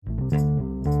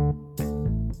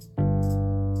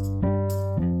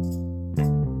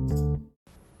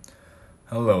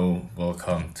Hello,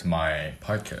 welcome to my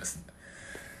podcast.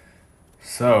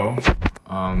 So,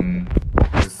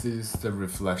 this is the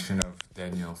reflection of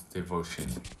Daniel's devotion.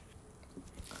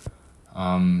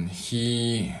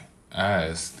 He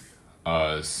asked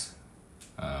us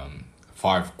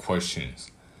 5 questions.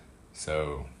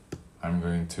 So, I'm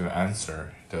going to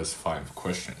answer those 5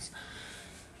 questions.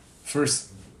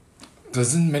 First,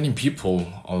 doesn't many people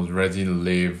already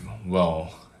live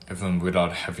well even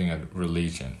without having a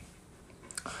religion?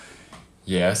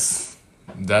 Yes,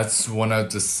 that's one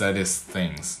of the saddest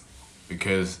things,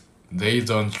 because they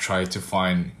don't try to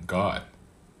find God.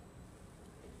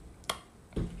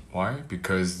 Why?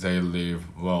 Because they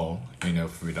live well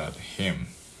enough without Him.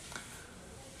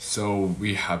 So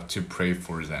we have to pray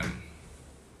for them.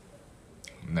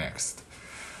 Next,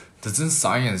 doesn't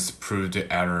science prove the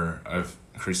error of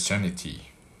Christianity?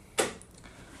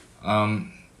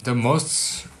 The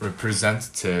most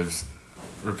representative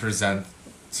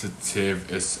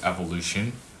is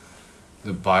evolution.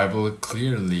 The Bible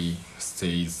clearly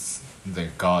states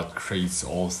that God creates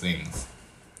all things,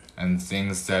 and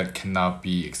things that cannot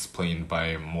be explained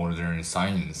by modern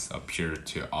science appear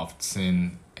too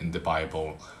often in the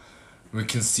Bible. We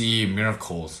can see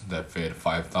miracles that fed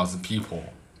 5,000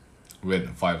 people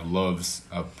with 5 loaves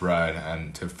of bread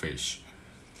and 2 fish,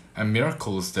 and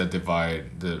miracles that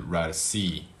divide the Red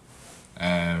Sea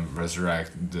and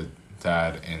resurrect the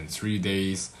dead in 3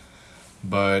 days,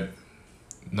 but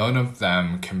none of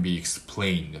them can be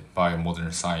explained by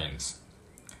modern science.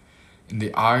 In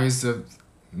the eyes of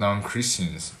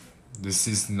non-Christians, this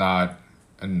is not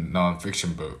a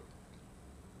non-fiction book,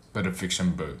 but a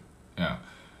fiction book. Yeah.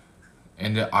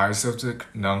 In the eyes of the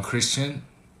non-Christian,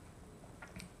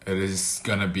 it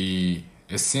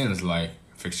seems like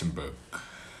a fiction book.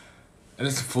 It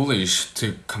is foolish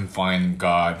to confine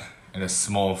God in a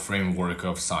small framework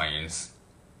of science.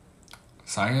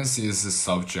 Science is a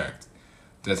subject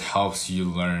that helps you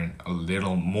learn a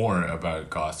little more about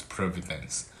God's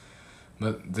providence.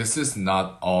 But this is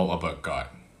not all about God.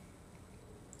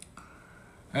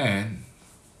 And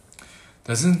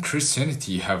doesn't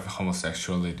Christianity have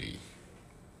homosexuality?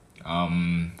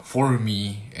 For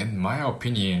me, in my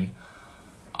opinion,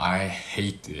 I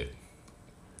hate it.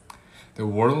 The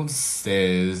world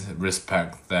says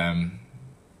respect them,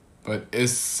 but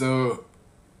it's so,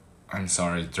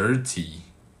 dirty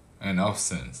and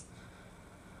obscene.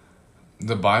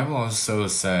 The Bible also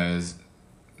says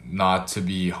not to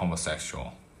be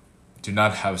homosexual. Do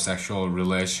not have sexual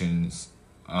relations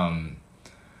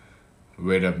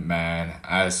with a man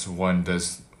as one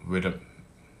does with a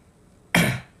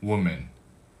woman.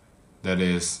 That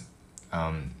is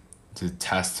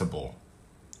detestable.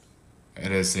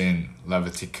 It is in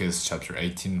Leviticus chapter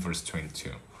 18 verse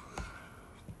 22.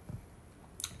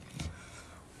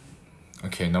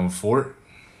 Okay, number 4.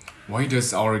 Why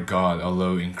does our God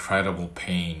allow incredible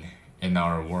pain in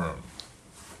our world?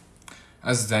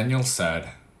 As Daniel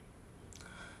said,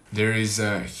 there is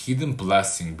a hidden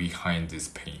blessing behind this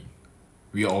pain.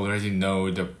 We already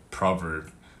know the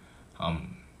proverb,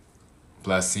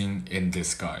 blessing in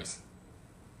disguise.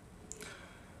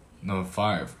 Number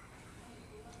 5.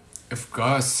 If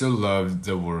God so loved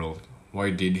the world, why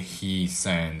did He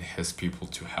send His people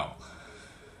to hell?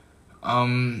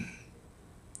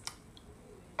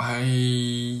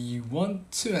 I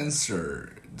want to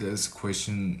answer this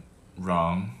question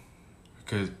wrong,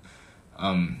 because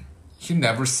He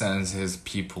never sends His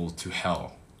people to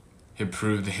hell. He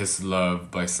proved His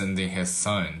love by sending His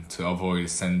Son to avoid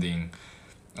sending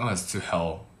us to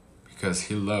hell, because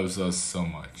He loves us so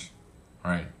much,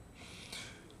 right?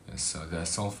 So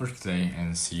that's all for today,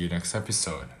 and see you next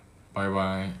episode. Bye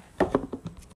bye.